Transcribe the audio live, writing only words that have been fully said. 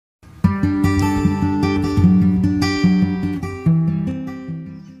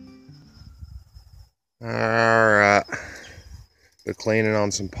cleaning on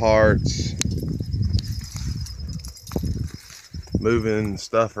some parts, moving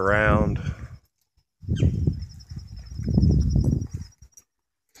stuff around.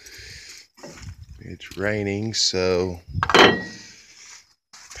 It's raining, so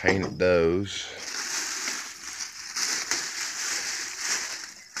painted those.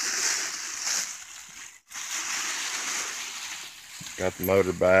 Got the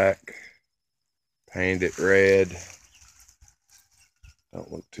motor back, painted it red. Don't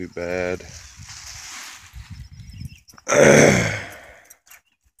look too bad.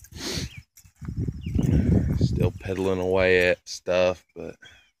 Still pedaling away at stuff, but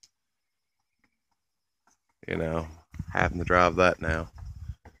you know, having to drive that now.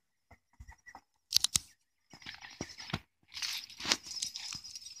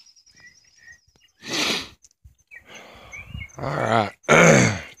 All right.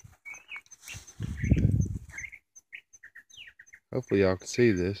 Hopefully y'all can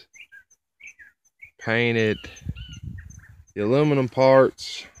see this. Painted the aluminum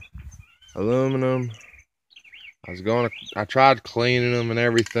parts, aluminum. I tried cleaning them and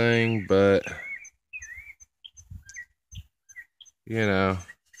everything, but you know,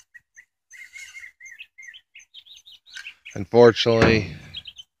 unfortunately,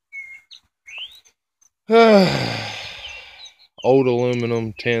 old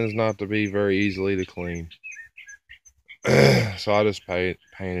aluminum tends not to be very easily to clean. So I just painted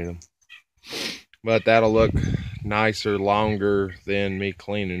them. But that'll look nicer longer than me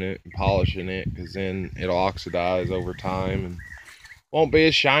cleaning it and polishing it, because then it'll oxidize over time and won't be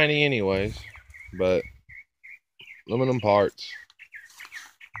as shiny anyways. But aluminum parts,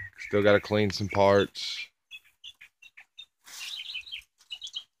 still got to clean some parts.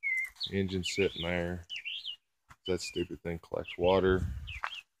 Engine sitting there. That stupid thing collects water.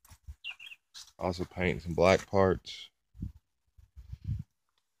 Also painting some black parts.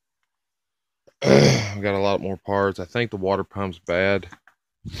 We got a lot more parts. I think the water pump's bad,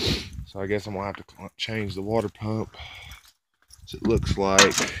 so I guess I'm gonna have to change the water pump. So it looks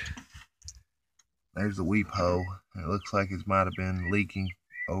like there's the weep hole. It looks like it might have been leaking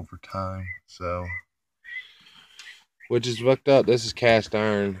over time, so, which is fucked up. This is cast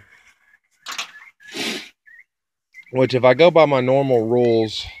iron, which if I go by my normal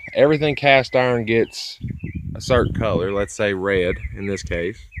rules, everything cast iron gets a certain color, let's say red in this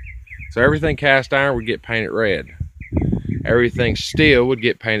case. So everything cast iron would get painted red. Everything steel would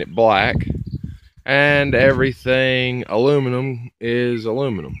get painted black. And everything aluminum is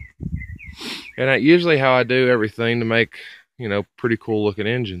aluminum. And that's usually how I do everything to make, you know, pretty cool looking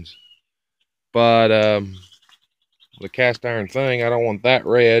engines. But the cast iron thing, I don't want that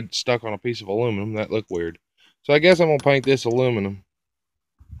red stuck on a piece of aluminum. That look weird. So I guess I'm going to paint this aluminum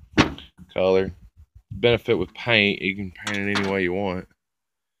color. Benefit with paint, you can paint it any way you want.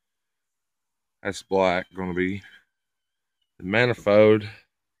 That's black going to be. The manifold,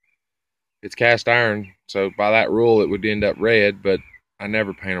 it's cast iron, so by that rule it would end up red, but I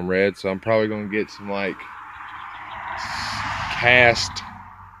never paint them red, so I'm probably going to get some like cast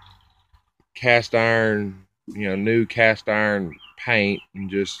iron, you know, new cast iron paint and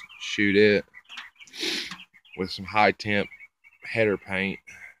just shoot it with some high temp header paint.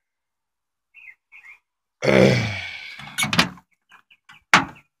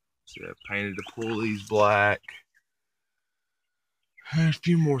 So I painted to pull these black. There's a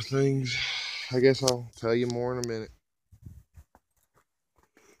few more things. I guess I'll tell you more in a minute.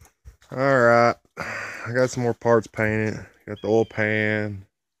 Alright. I got some more parts painted. Got the oil pan.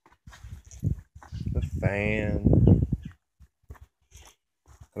 The fan.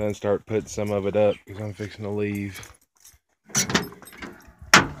 And then start putting some of it up because I'm fixing to leave.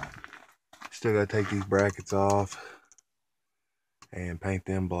 Still gotta take these brackets off and paint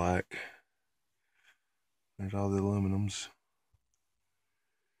them black. There's all the aluminums.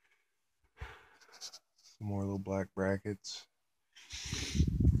 Some more little black brackets.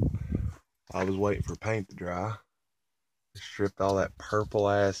 I was waiting for paint to dry. Stripped all that purple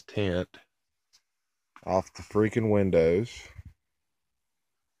ass tint off the freaking windows.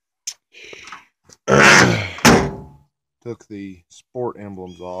 Took the Sport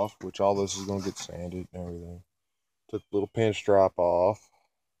emblems off, which all this is going to get sanded and everything. Took the little pinstripe off.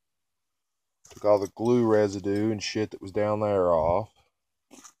 Took all the glue residue and shit that was down there off.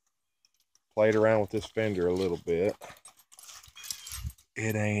 Played around with this fender a little bit.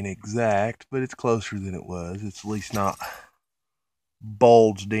 It ain't exact, but it's closer than it was. It's at least not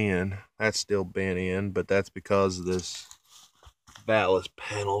bulged in. That's still bent in, but that's because this ballast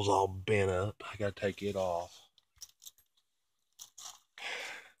panel's all bent up. I gotta take it off.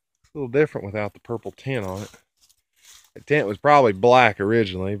 It's a little different without the purple tint on it. The tint was probably black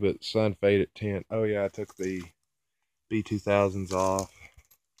originally, but sun faded tint. Oh yeah, I took the B2000s off.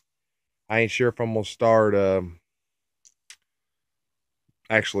 I ain't sure if I'm gonna start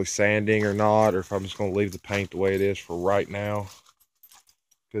actually sanding or not, or if I'm just gonna leave the paint the way it is for right now,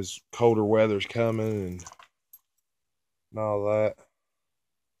 because colder weather's coming and all that.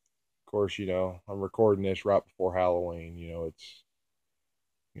 Of course, you know, I'm recording this right before Halloween. You know, it's,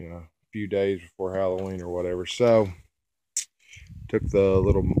 you know, a few days before Halloween or whatever. So took the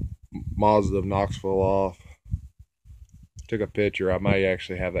little Mazda of Knoxville off. Took a picture. I may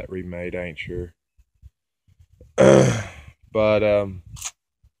actually have that remade. I ain't sure. But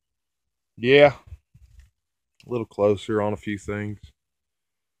yeah, a little closer on a few things.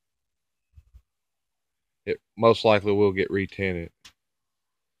 It most likely will get retinted,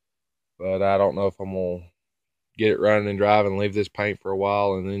 but I don't know if I'm gonna get it running and driving, leave this paint for a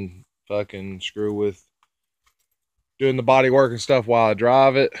while, and then fucking screw with doing the body work and stuff while I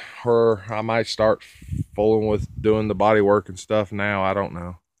drive it, or I might start fooling with doing the body work and stuff now. I don't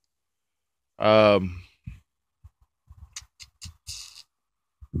know. I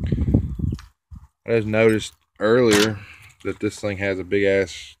just noticed earlier that this thing has a big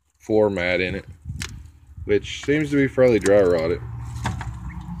ass floor mat in it, which seems to be fairly dry rotted.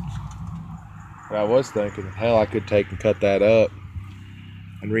 But I was thinking, hell, I could take and cut that up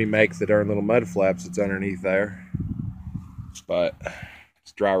and remake the darn little mud flaps that's underneath there. But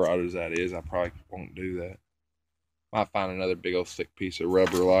as dry rotted as that is, I probably won't do that. Might find another big old thick piece of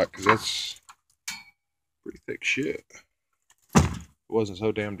rubber like, because that's pretty thick shit. If it wasn't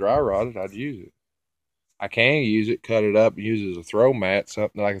so damn dry rotted, I'd use it. I can use it, cut it up, and use it as a throw mat,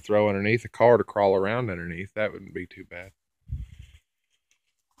 something that I can throw underneath a car to crawl around underneath. That wouldn't be too bad.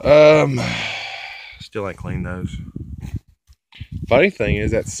 Still ain't cleaned those. Funny thing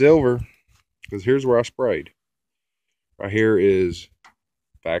is that silver, because here's where I sprayed. Right here is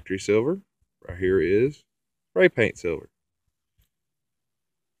factory silver. Right here is spray paint silver.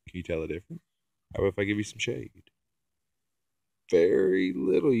 Can you tell the difference? How about if I give you some shade? Very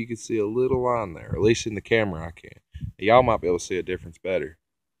little. You can see a little line there. At least in the camera I can. Y'all might be able to see a difference better.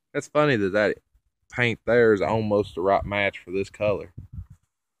 That's funny that that paint there is almost the right match for this color.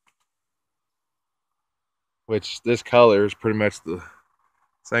 Which this color is pretty much the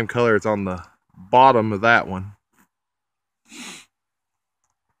same color it's on the bottom of that one.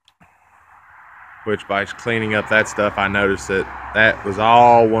 Which by cleaning up that stuff, I noticed that that was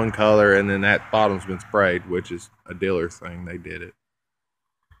all one color, and then that bottom's been sprayed, which is a dealer thing. They did it.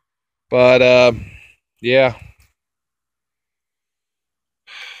 But yeah.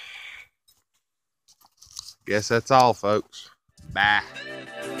 Guess that's all, folks. Bye.